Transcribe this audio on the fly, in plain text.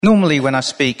Normally when I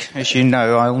speak, as you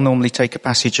know, I'll normally take a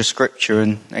passage of scripture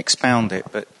and expound it,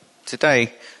 but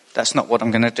today that's not what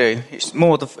I'm going to do. It's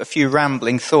more a few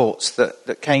rambling thoughts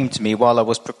that came to me while I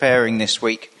was preparing this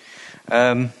week.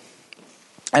 And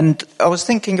I was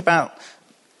thinking about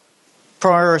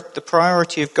the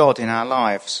priority of God in our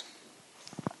lives.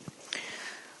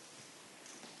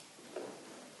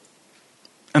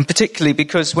 And particularly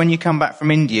because when you come back from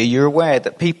India, you're aware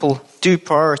that people do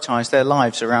prioritise their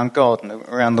lives around God and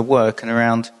around the work and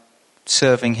around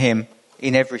serving Him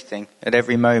in everything, at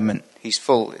every moment.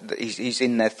 He's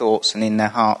in their thoughts and in their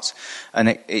hearts, and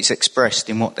it's expressed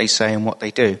in what they say and what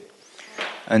they do.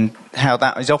 And how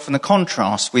that is often a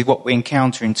contrast with what we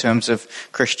encounter in terms of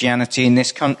Christianity in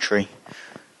this country.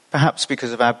 Perhaps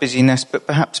because of our busyness, but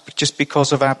perhaps just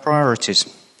because of our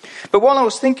priorities. But while I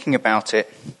was thinking about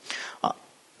it,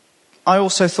 I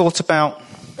also thought about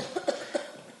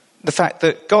the fact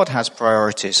that God has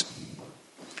priorities.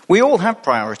 We all have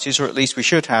priorities, or at least we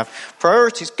should have.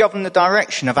 Priorities govern the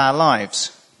direction of our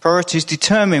lives. Priorities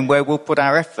determine where we'll put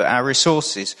our effort, our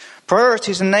resources.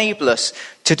 Priorities enable us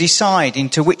to decide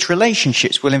into which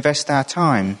relationships we'll invest our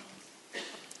time.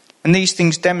 And these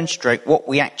things demonstrate what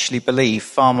we actually believe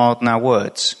far more than our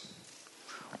words.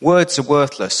 Words are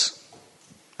worthless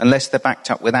unless they're backed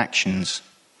up with actions.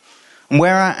 And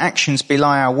where our actions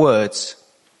belie our words,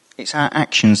 it's our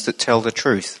actions that tell the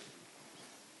truth.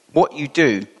 What you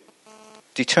do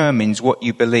determines what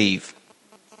you believe,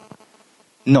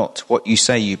 not what you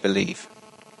say you believe.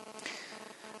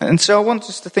 And so I want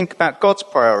us to think about God's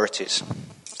priorities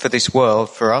for this world,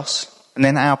 for us, and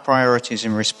then our priorities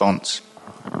in response.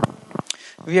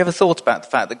 Have you ever thought about the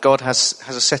fact that God has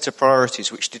a set of priorities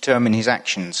which determine his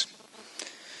actions?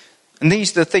 And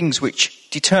these are the things which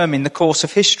determine the course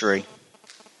of history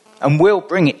and will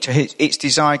bring it to its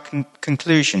desired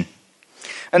conclusion.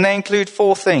 And they include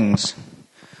four things.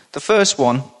 The first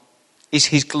one is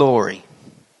his glory.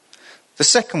 The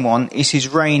second one is his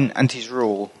reign and his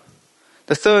rule.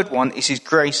 The third one is his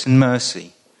grace and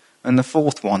mercy. And the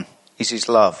fourth one is his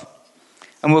love.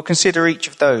 And we'll consider each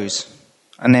of those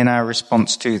and then our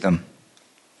response to them.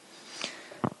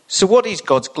 So what is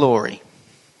God's glory?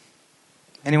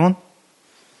 Anyone?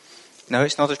 No,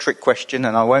 it's not a trick question,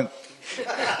 and I won't.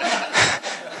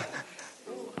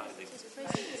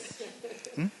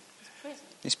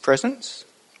 His presence?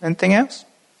 Anything else?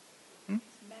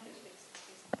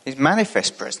 His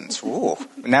manifest presence. Whoa,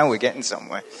 now we're getting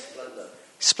somewhere.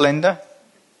 Splendor?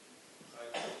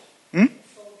 The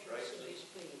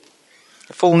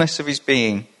fullness of his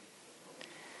being.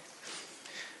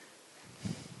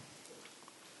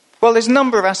 Well, there's a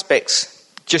number of aspects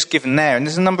just given there, and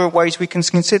there's a number of ways we can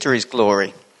consider his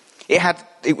glory.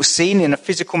 It was seen in a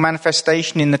physical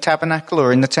manifestation in the tabernacle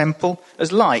or in the temple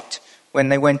as light. When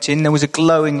they went in, there was a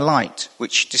glowing light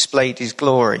which displayed his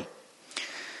glory.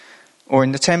 Or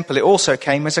in the temple, it also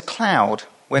came as a cloud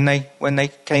when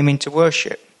they came into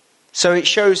worship. So it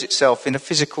shows itself in a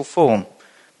physical form.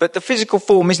 But the physical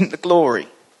form isn't the glory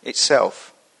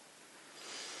itself.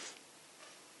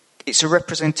 It's a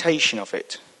representation of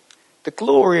it. The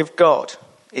glory of God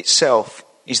itself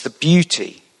is the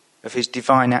beauty of his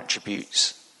divine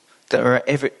attributes that are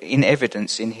in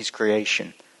evidence in his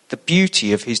creation. The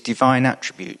beauty of his divine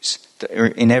attributes that are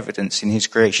in evidence in his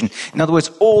creation. In other words,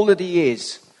 all that he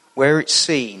is, where it's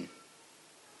seen,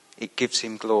 it gives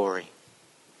him glory.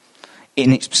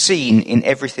 And it's seen in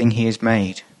everything he has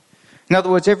made. In other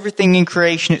words, everything in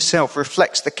creation itself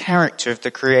reflects the character of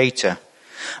the Creator.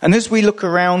 And as we look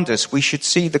around us, we should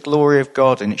see the glory of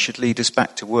God, and it should lead us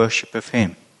back to worship of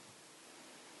him.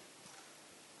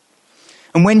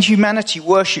 And when humanity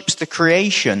worships the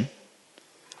creation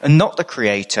and not the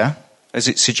Creator, as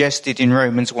it's suggested in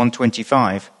Romans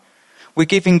 1:25, we're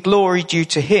giving glory due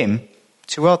to him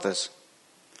to others.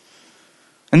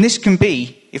 And this can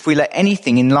be if we let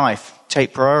anything in life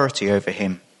take priority over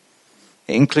him.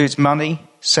 It includes money,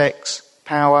 sex,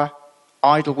 power,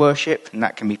 idol worship, and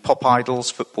that can be pop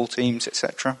idols, football teams,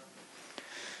 etc.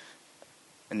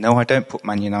 And no, I don't put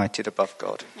Man United above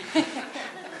God. I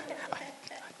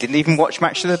didn't even watch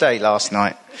Match of the Day last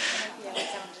night.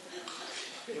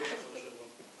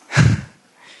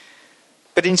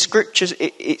 But in scriptures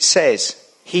it says,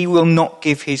 he will not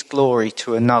give his glory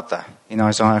to another in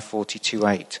Isaiah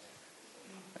 42:8.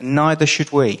 And neither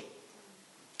should we.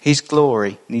 His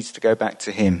glory needs to go back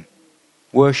to him.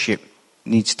 Worship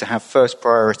needs to have first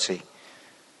priority.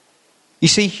 You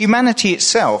see, humanity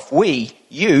itself,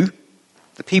 you,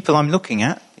 the people I'm looking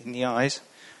at in the eyes,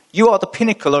 you are the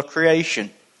pinnacle of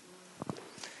creation.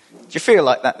 Do you feel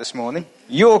like that this morning?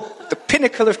 You're the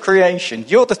pinnacle of creation.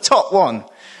 You're the top one.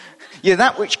 You're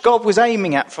that which God was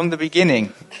aiming at from the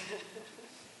beginning.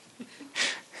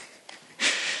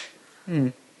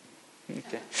 Okay.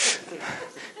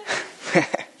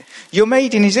 You're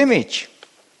made in his image.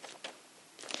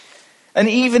 And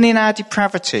even in our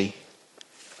depravity,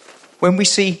 when we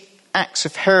see acts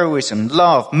of heroism,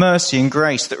 love, mercy and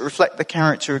grace that reflect the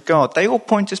character of God, they all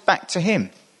point us back to him.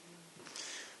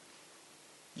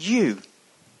 You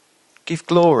give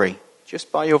glory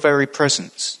just by your very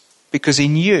presence, because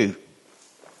in you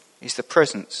is the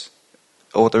presence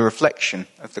or the reflection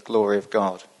of the glory of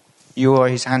God. You are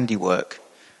his handiwork.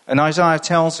 And Isaiah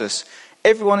tells us,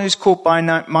 everyone who's called by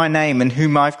my name and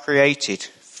whom I've created,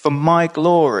 for my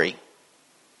glory,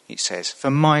 it says, for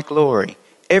my glory.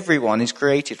 Everyone is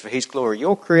created for his glory.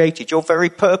 You're created, your very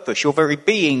purpose, your very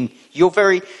being, your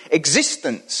very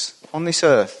existence on this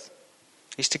earth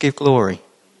is to give glory.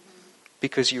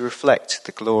 Because you reflect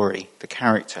the glory, the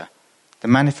character, the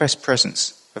manifest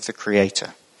presence of the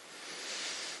Creator.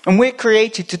 And we're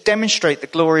created to demonstrate the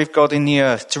glory of God in the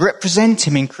earth, to represent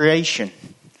him in creation.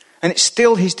 And it's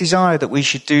still his desire that we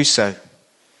should do so.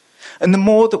 And the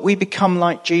more that we become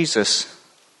like Jesus,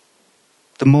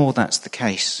 the more that's the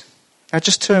case. Now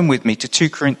just turn with me to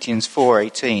 2 Corinthians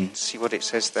 4:18. See what it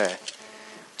says there.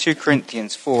 2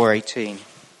 Corinthians 4:18.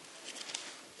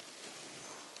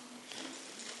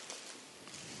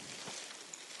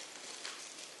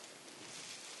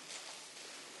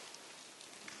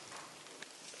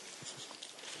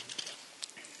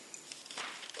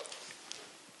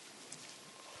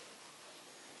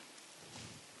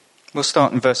 We'll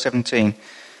start in verse 17.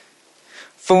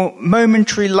 For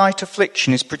momentary light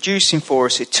affliction is producing for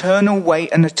us an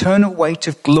eternal weight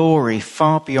of glory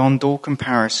far beyond all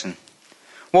comparison.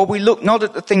 While we look not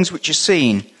at the things which are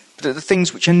seen, but at the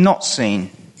things which are not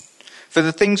seen. For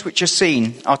the things which are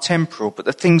seen are temporal, but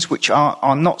the things which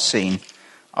are not seen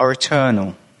are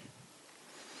eternal.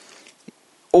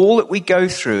 All that we go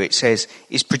through, it says,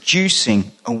 is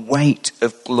producing a weight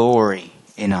of glory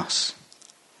in us.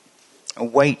 A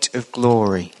weight of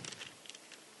glory.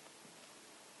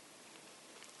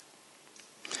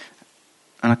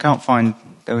 And I can't find,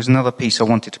 there was another piece I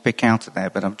wanted to pick out of there,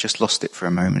 but I've just lost it for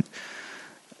a moment.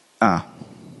 No,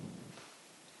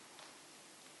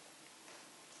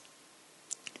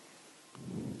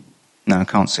 I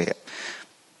can't see it.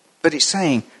 But it's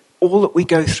saying, all that we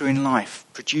go through in life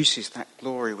produces that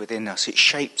glory within us. It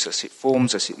shapes us, it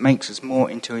forms us, it makes us more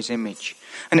into his image.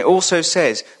 And it also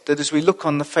says that as we look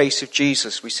on the face of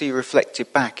Jesus, we see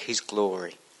reflected back his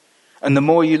glory. And the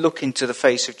more you look into the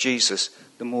face of Jesus,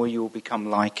 the more you will become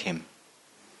like him.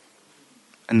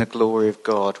 And the glory of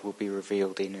God will be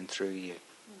revealed in and through you.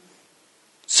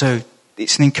 So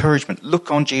it's an encouragement.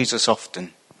 Look on Jesus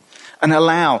often and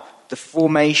allow the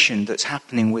formation that's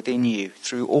happening within you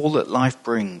through all that life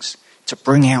brings to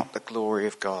bring out the glory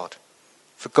of God.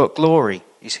 For God, glory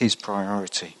is his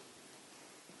priority.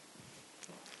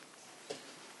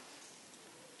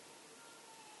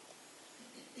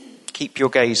 Keep your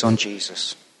gaze on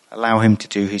Jesus. Allow him to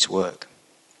do his work.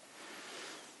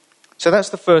 So that's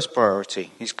the first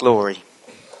priority, his glory.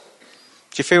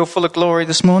 Do you feel full of glory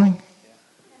this morning?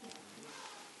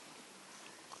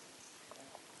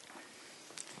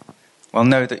 Well,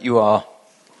 know that you are.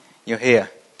 You're here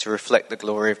to reflect the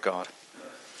glory of God.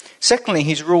 Secondly,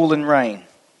 his rule and reign.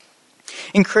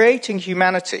 In creating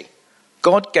humanity,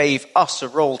 God gave us a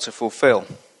role to fulfill,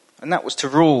 and that was to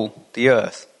rule the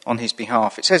earth on his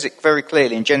behalf. It says it very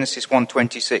clearly in Genesis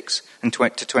 1:26 and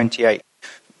to 28.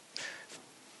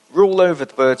 Rule over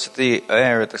the birds of the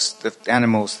air, the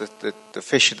animals, the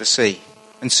fish of the sea,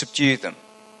 and subdue them.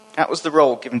 That was the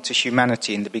role given to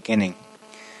humanity in the beginning.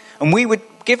 And we were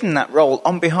given that role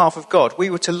on behalf of God. We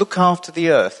were to look after the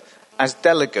earth as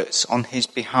delegates on his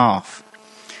behalf.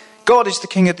 God is the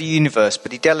king of the universe,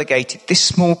 but he delegated this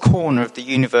small corner of the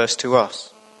universe to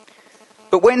us.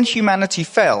 But when humanity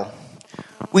fell,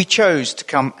 we chose to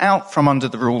come out from under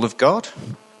the rule of God,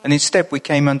 and instead we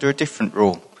came under a different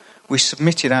rule. We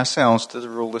submitted ourselves to the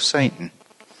rule of Satan.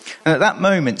 And at that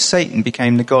moment, Satan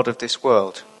became the god of this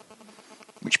world,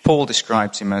 which Paul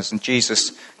describes him as, and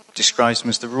Jesus describes him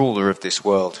as the ruler of this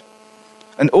world.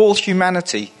 And all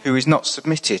humanity who is not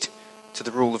submitted to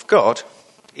the rule of God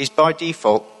is by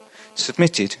default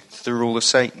submitted to the rule of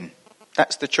Satan.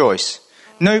 That's the choice.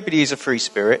 Nobody is a free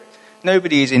spirit.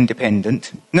 Nobody is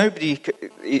independent. Nobody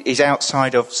is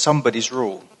outside of somebody's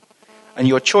rule. And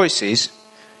your choice is,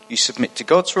 you submit to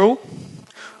God's rule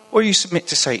or you submit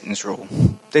to Satan's rule.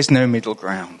 There's no middle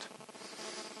ground.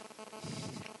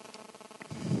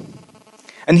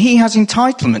 And he has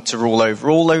entitlement to rule over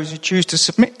all those who choose to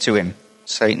submit to him.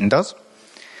 Satan does.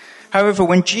 However,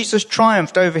 when Jesus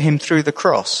triumphed over him through the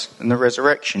cross and the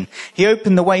resurrection, he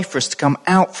opened the way for us to come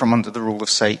out from under the rule of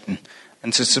Satan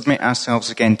and to submit ourselves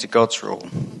again to God's rule.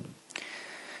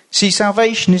 See,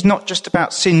 salvation is not just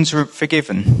about sins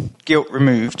forgiven, guilt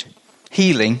removed,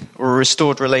 healing, or a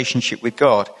restored relationship with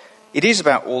God. It is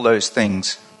about all those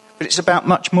things, but it's about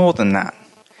much more than that.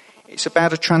 It's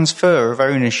about a transfer of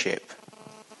ownership.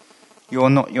 You are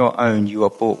not your own, you are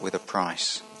bought with a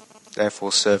price.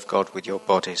 Therefore serve God with your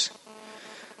bodies.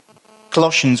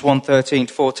 Colossians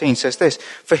 1:13-14 says this,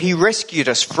 "For he rescued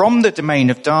us from the domain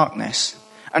of darkness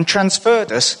and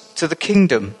transferred us to the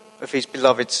kingdom of his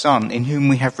beloved Son, in whom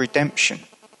we have redemption,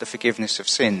 the forgiveness of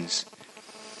sins."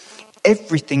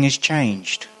 Everything has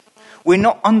changed. We're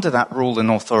not under that rule and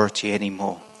authority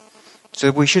anymore.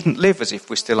 So we shouldn't live as if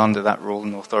we're still under that rule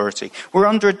and authority. We're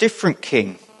under a different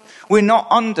king. We're not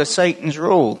under Satan's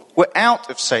rule. We're out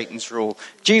of Satan's rule.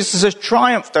 Jesus has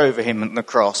triumphed over him on the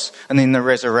cross and in the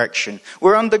resurrection.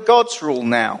 We're under God's rule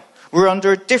now. We're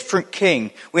under a different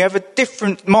king. We have a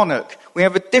different monarch. We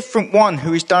have a different one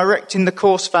who is directing the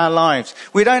course of our lives.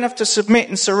 We don't have to submit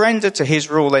and surrender to his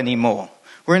rule anymore.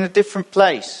 We're in a different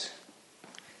place.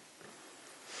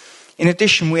 In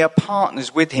addition, we are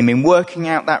partners with him in working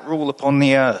out that rule upon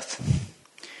the earth.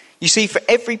 You see, for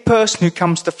every person who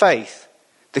comes to faith,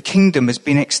 the kingdom has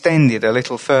been extended a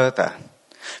little further.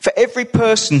 For every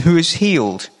person who is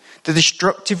healed, the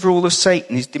destructive rule of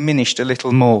Satan is diminished a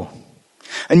little more.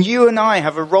 And you and I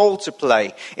have a role to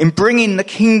play in bringing the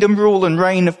kingdom rule and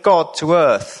reign of God to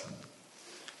earth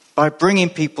by bringing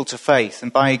people to faith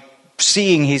and by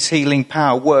seeing his healing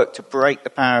power work to break the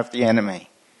power of the enemy.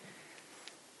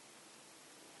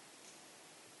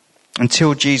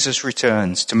 Until Jesus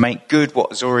returns to make good what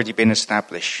has already been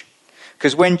established.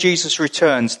 Because when Jesus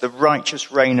returns, the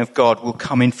righteous reign of God will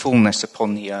come in fullness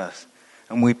upon the earth.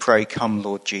 And we pray, "Come,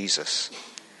 Lord Jesus."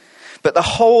 But the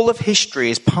whole of history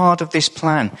is part of this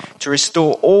plan to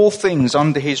restore all things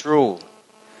under his rule.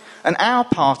 And our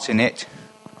part in it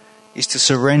is to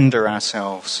surrender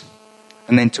ourselves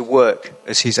and then to work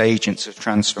as his agents of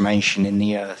transformation in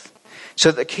the earth.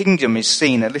 So that the kingdom is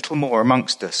seen a little more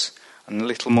amongst us and a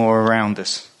little more around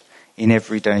us in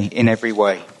every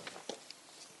way.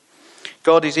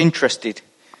 God is interested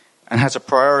and has a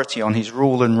priority on his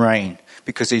rule and reign,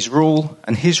 because his rule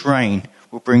and his reign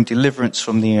will bring deliverance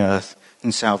from the earth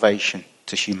and salvation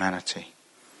to humanity.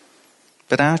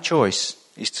 But our choice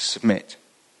is to submit,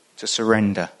 to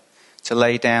surrender, to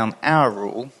lay down our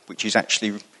rule, which is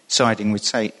actually siding with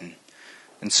Satan,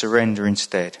 and surrender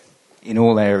instead in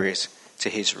all areas to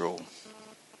his rule.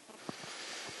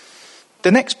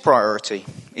 The next priority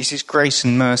is his grace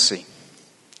and mercy.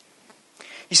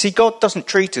 You see, God doesn't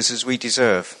treat us as we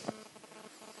deserve.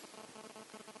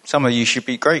 Some of you should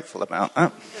be grateful about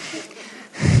that.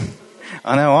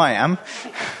 I know I am.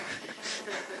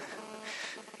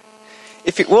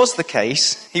 If it was the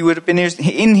case, he would have been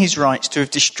in his rights to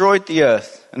have destroyed the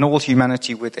earth and all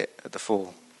humanity with it at the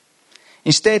fall.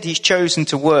 Instead, he's chosen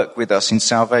to work with us in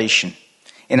salvation,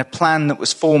 in a plan that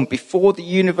was formed before the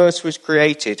universe was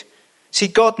created. See,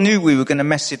 God knew we were going to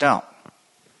mess it up.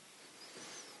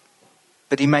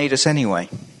 But he made us anyway.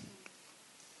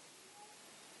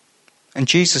 And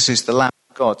Jesus is the Lamb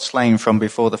of God slain from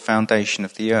before the foundation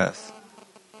of the earth.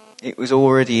 It was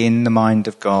already in the mind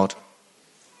of God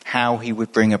how he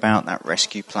would bring about that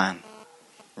rescue plan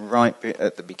right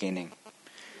at the beginning.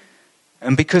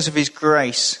 And because of his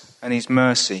grace and his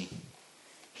mercy,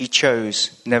 he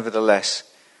chose, nevertheless,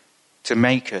 to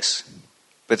make us,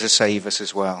 but to save us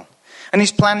as well. And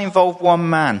his plan involved one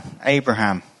man,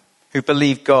 Abraham, who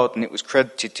believed God and it was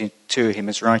credited to him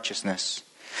as righteousness.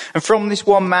 And from this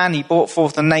one man he brought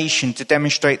forth a nation to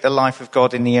demonstrate the life of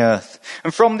God in the earth.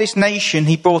 And from this nation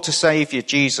he brought a Saviour,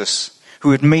 Jesus, who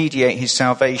would mediate his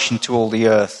salvation to all the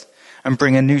earth and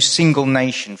bring a new single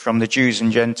nation from the Jews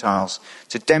and Gentiles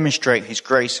to demonstrate his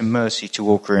grace and mercy to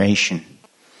all creation.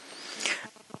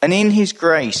 And in his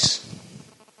grace,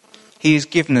 he has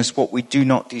given us what we do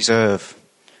not deserve: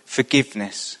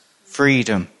 forgiveness,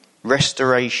 freedom,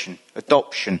 restoration,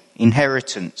 adoption,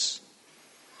 inheritance.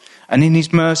 And in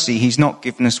his mercy, he's not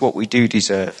given us what we do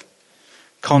deserve: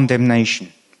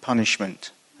 condemnation,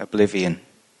 punishment, oblivion.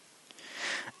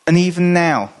 And even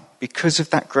now, because of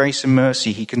that grace and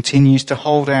mercy, he continues to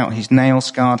hold out his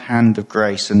nail-scarred hand of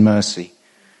grace and mercy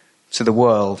to the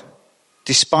world,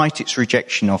 despite its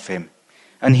rejection of him.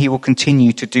 And he will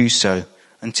continue to do so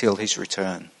until his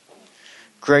return.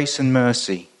 Grace and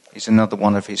mercy is another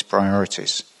one of his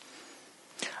priorities.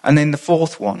 And then the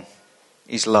fourth one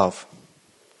is love.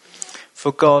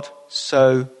 For God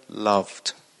so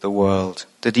loved the world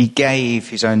that he gave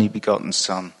his only begotten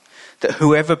Son, that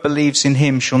whoever believes in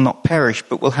him shall not perish,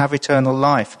 but will have eternal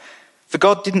life. For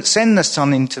God didn't send the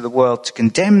Son into the world to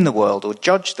condemn the world or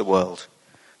judge the world,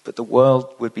 but the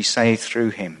world would be saved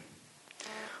through him.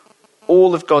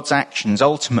 All of God's actions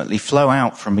ultimately flow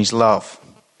out from his love.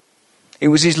 It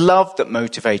was his love that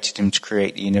motivated him to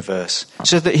create the universe,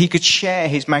 so that he could share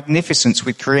his magnificence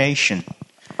with creation.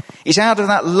 It's out of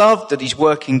that love that he's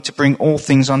working to bring all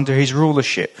things under his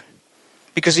rulership,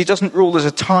 because he doesn't rule as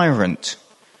a tyrant,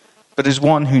 but as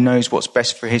one who knows what's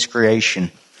best for his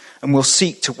creation and will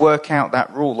seek to work out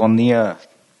that rule on the earth.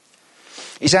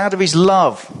 It's out of his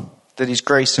love that his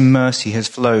grace and mercy has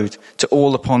flowed to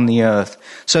all upon the earth,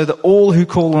 so that all who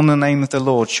call on the name of the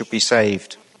Lord shall be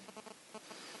saved.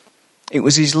 It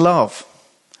was his love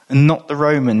and not the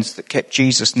Romans that kept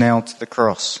Jesus nailed to the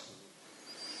cross.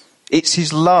 It's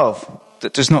his love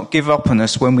that does not give up on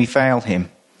us when we fail him,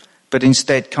 but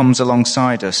instead comes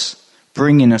alongside us,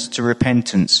 bringing us to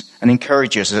repentance and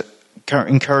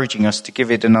encouraging us to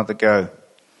give it another go.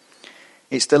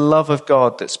 It's the love of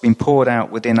God that's been poured out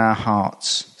within our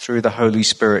hearts through the Holy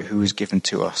Spirit who was given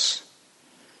to us.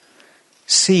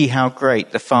 See how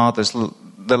great a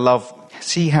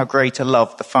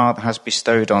love the Father has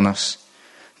bestowed on us,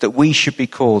 that we should be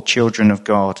called children of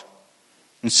God,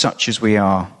 and such as we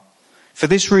are. For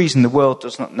this reason the world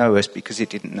does not know us, because it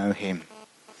didn't know him.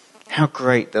 How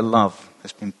great the love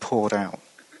has been poured out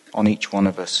on each one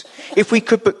of us. If we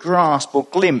could but grasp or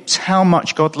glimpse how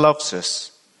much God loves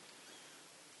us,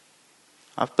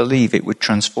 I believe it would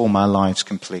transform our lives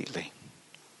completely.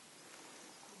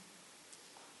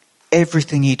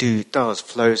 Everything he does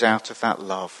flows out of that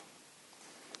love.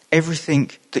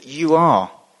 Everything that you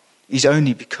are is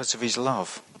only because of his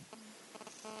love.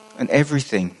 And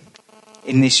everything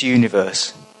in this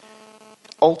universe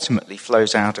ultimately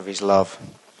flows out of his love.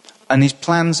 And his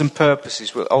plans and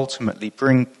purposes will ultimately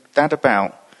bring that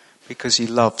about because he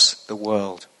loves the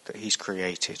world that he's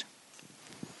created.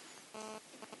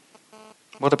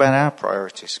 What about our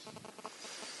priorities?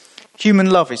 Human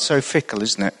love is so fickle,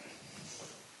 isn't it?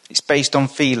 It's based on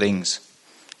feelings.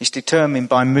 It's determined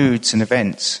by moods and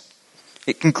events.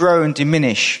 It can grow and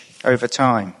diminish over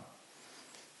time.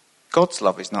 God's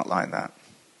love is not like that.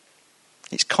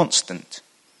 It's constant.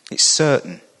 It's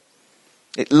certain.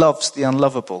 It loves the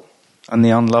unlovable and the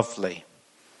unlovely.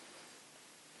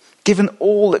 Given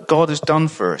all that God has done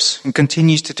for us and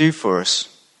continues to do for us,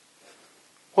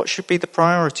 what should be the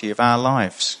priority of our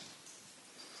lives?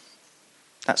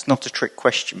 That's not a trick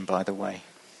question, by the way.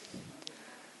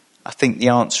 I think the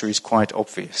answer is quite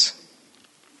obvious.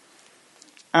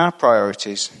 Our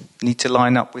priorities need to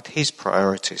line up with his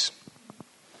priorities.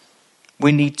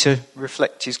 We need to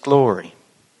reflect his glory.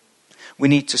 We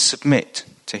need to submit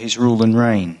to his rule and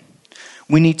reign.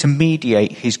 We need to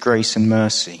mediate his grace and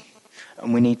mercy.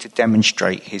 And we need to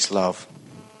demonstrate his love.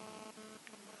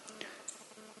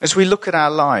 As we look at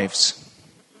our lives,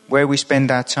 where we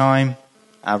spend our time,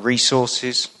 our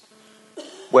resources,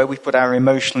 where we put our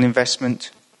emotional investment,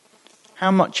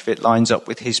 how much of it lines up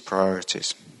with his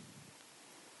priorities?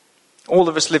 All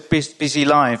of us live busy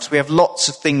lives. We have lots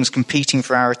of things competing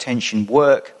for our attention: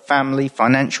 work, family,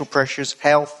 financial pressures,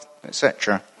 health,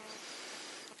 etc.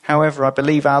 However, I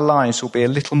believe our lives will be a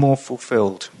little more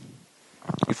fulfilled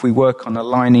if we work on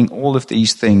aligning all of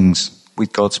these things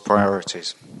with God's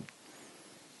priorities.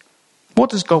 What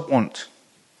does God want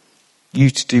you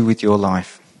to do with your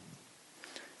life?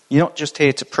 You're not just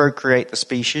here to procreate the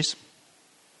species.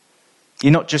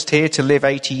 You're not just here to live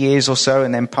 80 years or so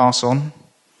and then pass on.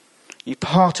 You're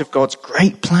part of God's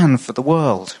great plan for the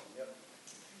world.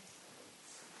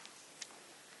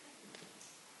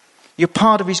 You're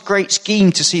part of his great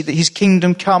scheme to see that his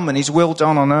kingdom come and his will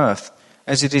done on earth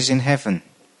as it is in heaven.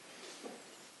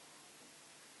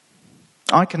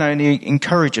 I can only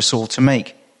encourage us all to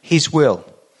make his will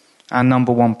our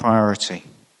number one priority.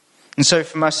 And so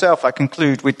for myself, I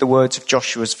conclude with the words of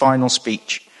Joshua's final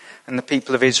speech to the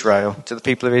people of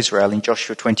Israel in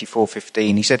Joshua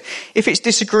 24:15. He said, "If it's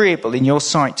disagreeable in your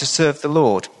sight to serve the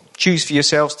Lord, choose for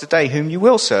yourselves today whom you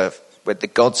will serve, whether the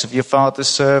gods of your fathers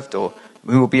served, or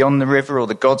who will be on the river, or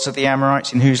the gods of the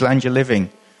Amorites in whose land you're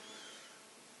living.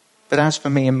 But as for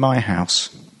me and my house,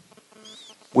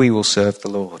 we will serve the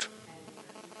Lord."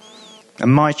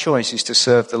 And my choice is to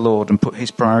serve the Lord and put his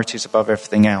priorities above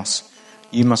everything else.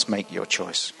 You must make your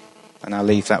choice. And I'll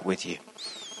leave that with you.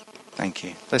 Thank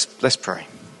you. Let's pray.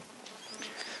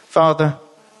 Father,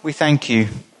 we thank you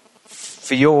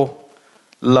for your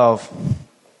love,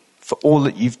 for all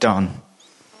that you've done,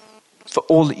 for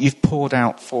all that you've poured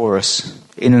out for us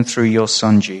in and through your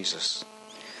Son, Jesus.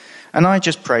 And I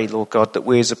just pray, Lord God, that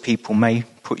we as a people may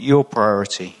put your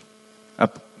priority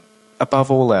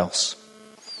above all else,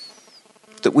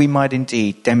 that we might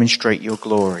indeed demonstrate your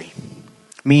glory,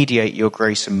 mediate your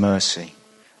grace and mercy,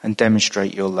 and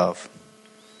demonstrate your love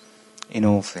in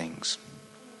all things.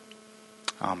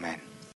 Amen.